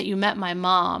it's time that you met my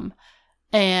mom."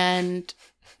 And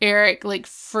Eric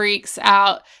freaks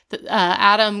out.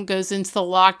 Adam goes into the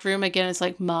locked room again. It's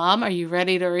like, "Mom, are you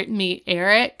ready to meet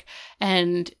Eric?"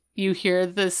 And you hear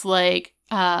this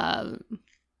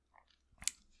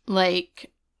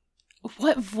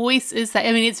what voice is that?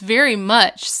 I mean, it's very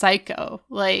much Psycho.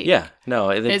 Yeah, no,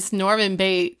 it's Norman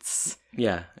Bates.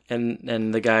 Yeah,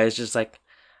 and the guy is just like,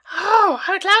 "Oh,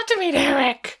 I'd love to meet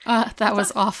Eric." That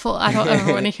was awful. I don't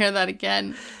ever want to hear that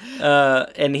again.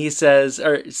 And he says,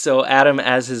 so Adam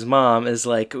as his mom is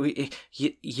like,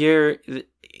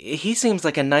 he seems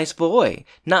like a nice boy.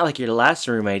 Not like your last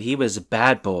roommate. He was a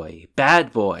bad boy.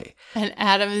 Bad boy. And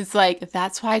Adam is like,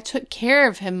 "That's why I took care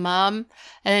of him, Mom."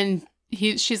 And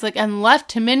she's like, "And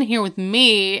left him in here with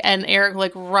me." And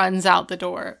Eric runs out the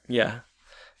door. Yeah.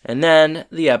 And then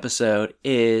the episode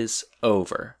is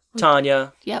over.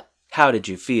 Tanya. Yep. How did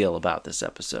you feel about this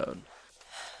episode?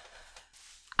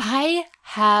 I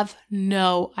have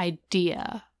no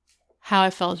idea how I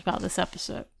felt about this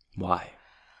episode. Why?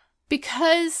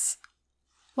 Because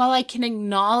while I can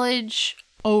acknowledge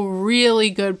a really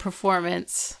good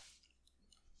performance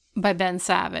by Ben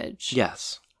Savage.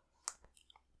 Yes.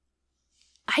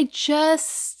 I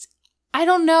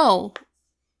don't know.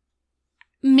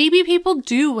 Maybe people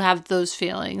do have those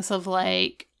feelings of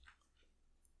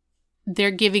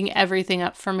they're giving everything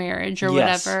up for marriage or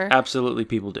whatever. Absolutely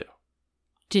people do.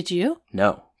 Did you?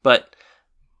 No, but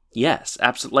yes,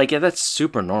 absolutely. That's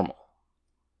super normal.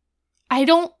 I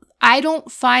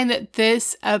don't find that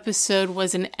this episode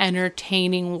was an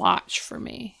entertaining watch for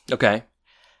me. Okay.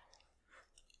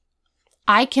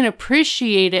 I can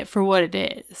appreciate it for what it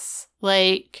is.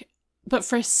 But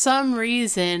for some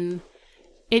reason,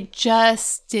 it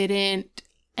just didn't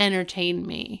entertain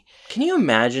me. Can you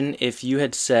imagine if you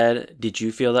had said, "Did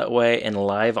you feel that way?" and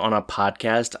live on a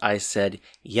podcast I said,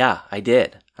 "Yeah, I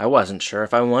did. I wasn't sure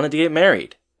if I wanted to get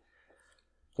married."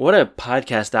 What a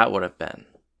podcast that would have been.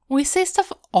 We say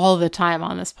stuff all the time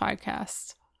on this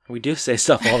podcast. We do say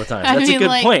stuff all the time. That's a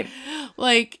good point.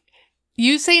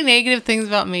 You say negative things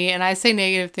about me and I say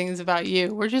negative things about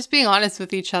you. We're just being honest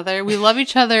with each other. We love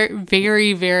each other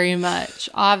very, very much,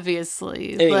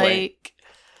 obviously. Anyway,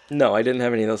 no, I didn't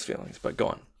have any of those feelings, but go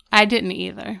on. I didn't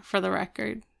either, for the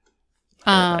record.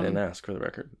 I didn't ask, for the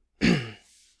record.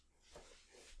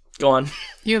 Go on.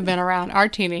 You have been around our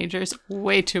teenagers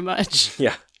way too much.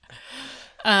 Yeah.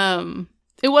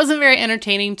 It wasn't very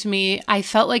entertaining to me. I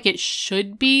felt like it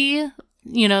should be.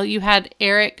 You had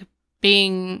Eric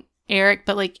being Eric,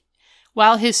 but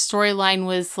while his storyline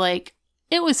was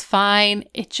it was fine,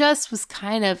 it just was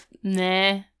kind of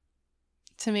meh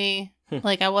to me.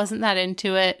 I wasn't that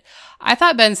into it. I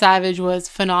thought Ben Savage was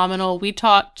phenomenal. We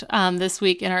talked this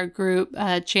week in our group.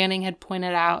 Channing had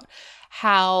pointed out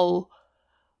how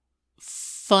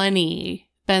funny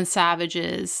Ben Savage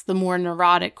is, the more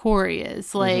neurotic Corey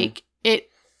is. It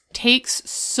takes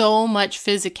so much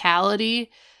physicality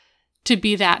to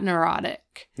be that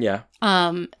neurotic. Yeah.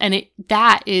 And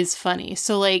that is funny.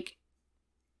 So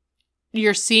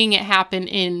you're seeing it happen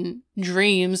in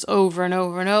dreams over and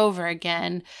over and over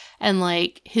again. And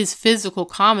his physical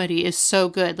comedy is so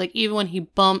good. Even when he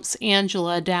bumps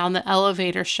Angela down the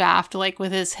elevator shaft,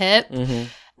 with his hip,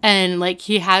 and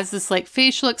he has this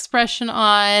facial expression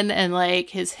on, and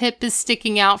his hip is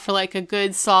sticking out for a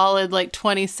good solid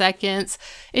 20 seconds.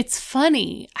 It's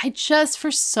funny. I just,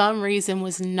 for some reason,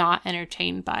 was not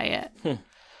entertained by it.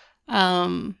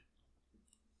 And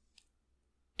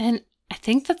I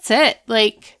think that's it.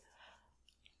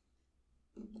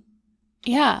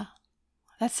 Yeah,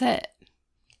 that's it.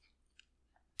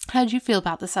 How'd you feel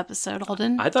about this episode,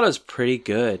 Alden? I thought it was pretty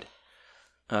good.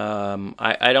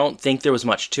 I don't think there was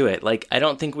much to it. I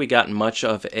don't think we got much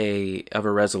of a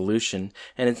resolution,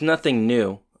 and it's nothing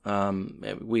new.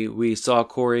 We saw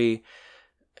Corey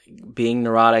being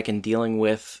neurotic and dealing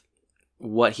with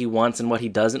what he wants and what he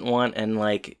doesn't want, and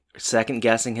like second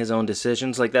guessing his own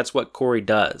decisions. Like that's what Corey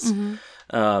does.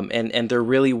 Mm-hmm. And there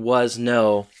really was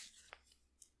no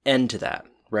end to that,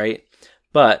 right?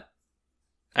 But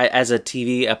as a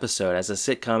TV episode, as a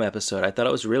sitcom episode, I thought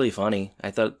it was really funny.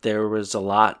 I thought there was a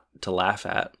lot to laugh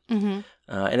at. Mm-hmm.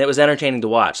 And it was entertaining to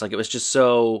watch. Like it was just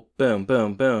so boom,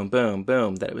 boom, boom, boom,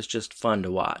 boom that it was just fun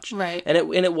to watch. Right. And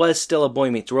it was still a Boy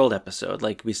Meets World episode.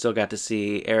 Like we still got to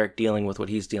see Eric dealing with what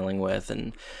he's dealing with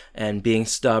and being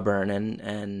stubborn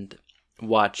and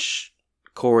watch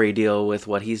Corey deal with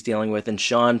what he's dealing with and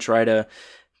Sean try to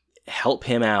help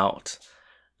him out.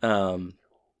 So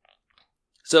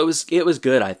it was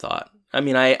good, I thought. I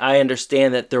mean, I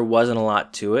understand that there wasn't a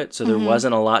lot to it, so there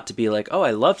wasn't a lot to be like, oh,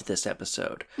 I loved this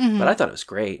episode. Mm-hmm. But I thought it was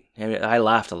great. I mean, I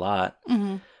laughed a lot.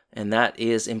 Mm-hmm. And that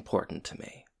is important to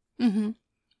me. Mm-hmm.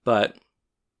 But,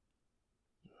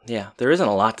 yeah, there isn't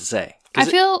a lot to say. I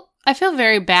feel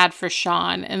very bad for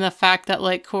Sean and the fact that,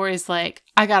 like, Corey's like,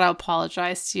 I gotta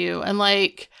apologize to you. And,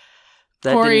 like,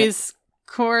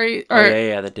 Corey... Or,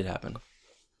 yeah, that did happen.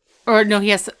 Or, no, he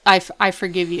has, I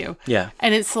forgive you. Yeah.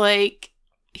 And it's like...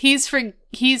 He's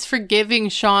forgiving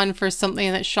Sean for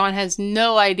something that Sean has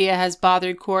no idea has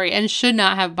bothered Corey and should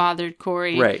not have bothered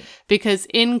Corey. Right. Because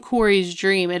in Corey's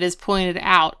dream, it is pointed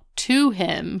out to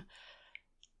him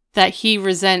that he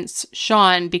resents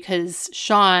Sean because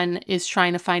Sean is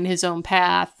trying to find his own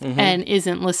path and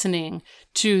isn't listening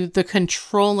to the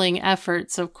controlling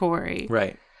efforts of Corey.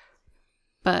 Right.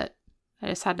 But I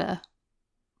just had to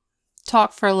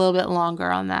talk for a little bit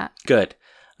longer on that. Good.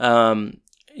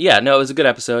 Yeah, no, it was a good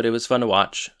episode. It was fun to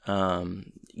watch.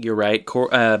 You're right.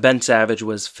 Ben Savage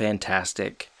was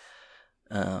fantastic.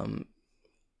 Will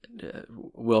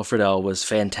Friedle was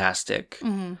fantastic.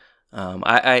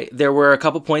 Mm-hmm. There were a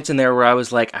couple points in there where I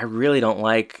was like, I really don't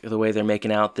like the way they're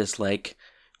making out this like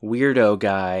weirdo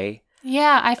guy.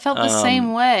 Yeah, I felt the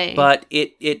same way. But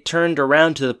it turned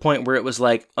around to the point where it was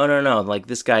like, oh no, like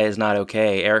this guy is not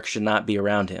okay. Eric should not be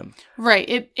around him.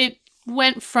 Right. It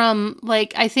went from,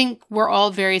 like, I think we're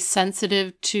all very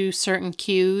sensitive to certain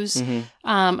cues,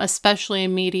 especially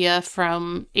in media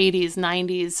from 80s,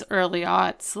 90s, early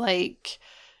aughts, like,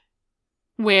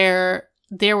 where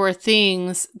there were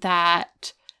things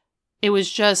that it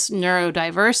was just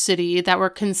neurodiversity that were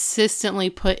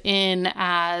consistently put in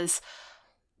as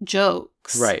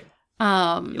jokes. Right.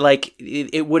 Like,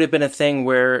 it would have been a thing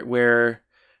where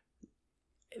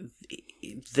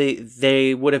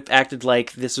they would have acted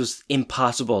like this was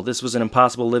impossible. This was an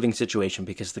impossible living situation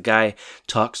because the guy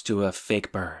talks to a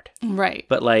fake bird. Right.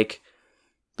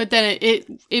 But then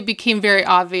it became very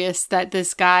obvious that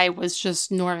this guy was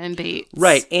just Norman Bates.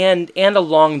 Right. And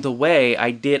along the way,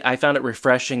 I found it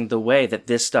refreshing the way that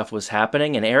this stuff was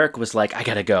happening. And Eric was like, I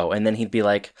gotta go. And then he'd be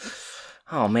like,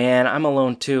 oh man, I'm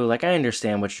alone too. Like, I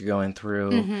understand what you're going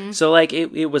through. Mm-hmm. So like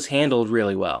it was handled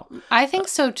really well. I think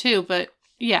so too, but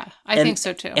yeah, I think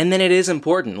so too. And then it is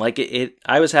important. Like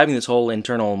I was having this whole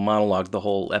internal monologue the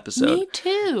whole episode. Me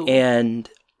too. And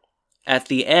at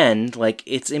the end, like,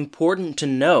 it's important to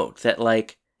note that,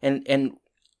 like, and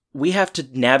we have to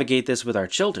navigate this with our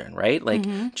children, right?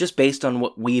 Like, just based on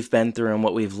what we've been through and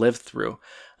what we've lived through.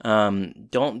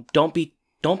 Don't be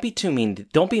too mean.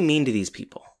 Don't be mean to these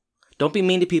people. Don't be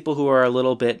mean to people who are a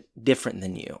little bit different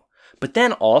than you. But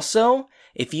then also,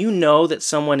 if you know that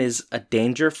someone is a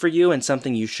danger for you and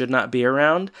something you should not be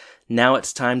around, now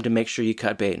it's time to make sure you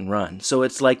cut bait and run. So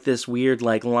it's like this weird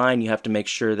like line you have to make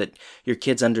sure that your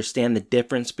kids understand the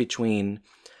difference between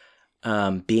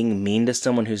being mean to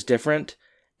someone who's different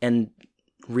and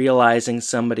realizing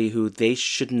somebody who they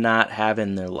should not have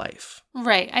in their life.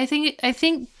 Right. I think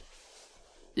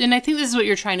this is what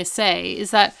you're trying to say,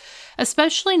 is that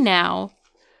especially now,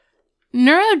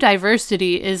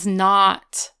 neurodiversity is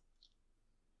not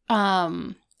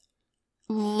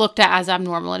looked at as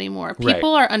abnormal anymore.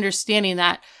 People are understanding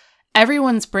that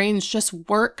everyone's brains just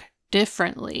work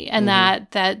differently, and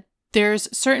that there's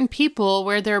certain people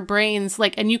where their brains,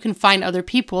 like, and you can find other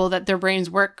people that their brains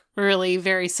work really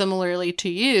very similarly to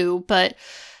you, but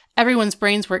everyone's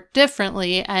brains work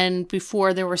differently. And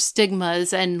before, there were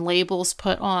stigmas and labels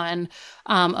put on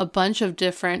a bunch of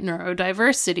different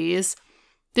neurodiversities.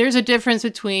 There's a difference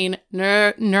between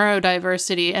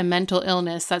neurodiversity and mental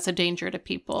illness that's a danger to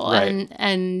people. Right.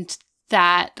 And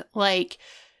that, like,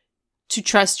 to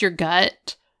trust your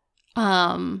gut,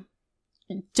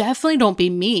 definitely don't be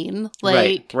mean.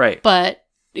 Like, right. But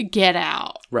get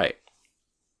out. Right.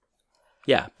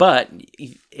 Yeah, but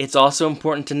it's also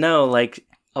important to know, like,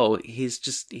 oh, he's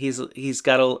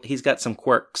got some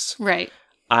quirks. Right.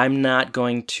 I'm not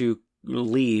going to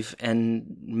leave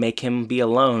and make him be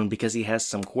alone because he has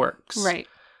some quirks. Right.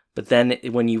 But then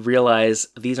when you realize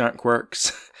these aren't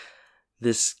quirks,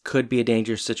 this could be a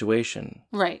dangerous situation.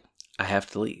 Right. I have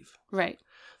to leave. Right.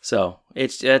 So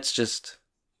it's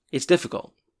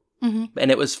difficult. Mm-hmm.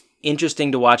 And it was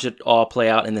interesting to watch it all play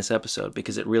out in this episode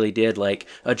because it really did like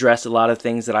address a lot of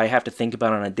things that I have to think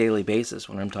about on a daily basis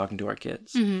when I'm talking to our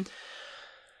kids. Mm-hmm.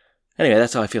 Anyway,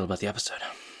 that's how I feel about the episode.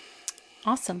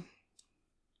 Awesome.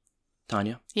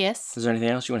 Tanya? Yes? Is there anything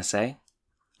else you want to say?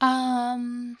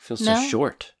 Feels no. so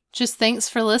short. Just thanks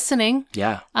for listening.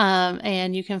 Yeah.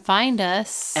 And you can find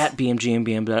us at BMG and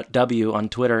BMW on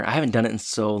Twitter. I haven't done it in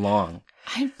so long.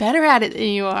 I'm better at it than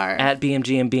you are. At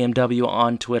BMG and BMW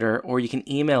on Twitter, or you can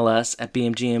email us at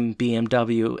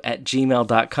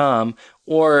bmgandbmw@gmail.com,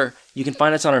 or you can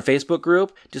find us on our Facebook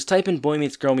group. Just type in Boy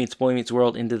Meets Girl Meets Boy Meets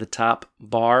World into the top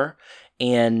bar,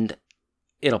 and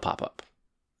it'll pop up.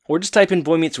 Or just type in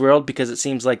Boy Meets World because it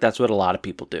seems like that's what a lot of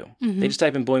people do. Mm-hmm. They just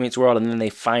type in Boy Meets World and then they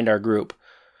find our group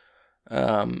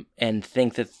and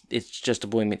think that it's just a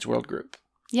Boy Meets World group.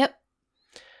 Yep.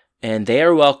 And they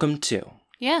are welcome too.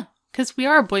 Yeah, because we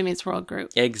are a Boy Meets World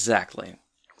group. Exactly.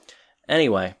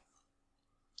 Anyway,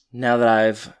 now that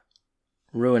I've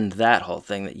ruined that whole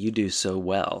thing that you do so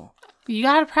well. You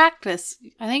gotta practice.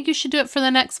 I think you should do it for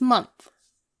the next month.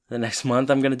 The next month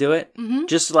I'm going to do it? Mm-hmm.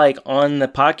 Just like on the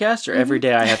podcast or every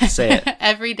day I have to say it?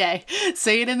 Every day.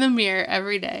 Say it in the mirror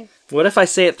every day. What if I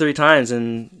say it 3 times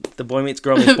and the Boy Meets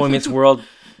Girl Meets Boy Meets World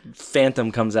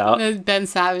phantom comes out? And Ben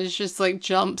Savage just like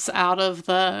jumps out of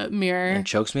the mirror. And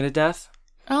chokes me to death?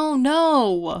 Oh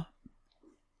no.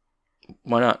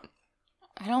 Why not?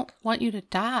 I don't want you to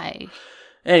die.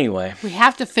 Anyway. We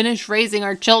have to finish raising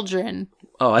our children.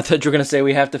 Oh, I thought you were going to say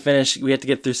we have to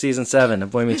get through season 7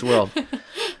 of Boy Meets World.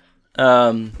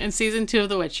 And season 2 of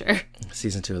The Witcher.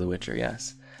 Season 2 of The Witcher,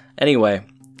 yes. Anyway,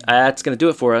 that's going to do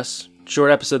it for us.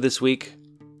 Short episode this week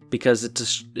because it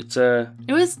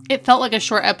felt like a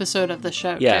short episode of the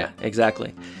show. Yeah, too.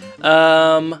 exactly.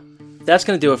 That's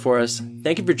going to do it for us.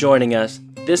 Thank you for joining us.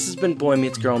 This has been Boy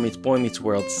Meets Girl Meets Boy Meets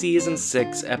World, season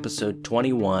 6, episode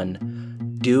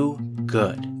 21. Do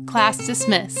good. Class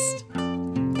dismissed.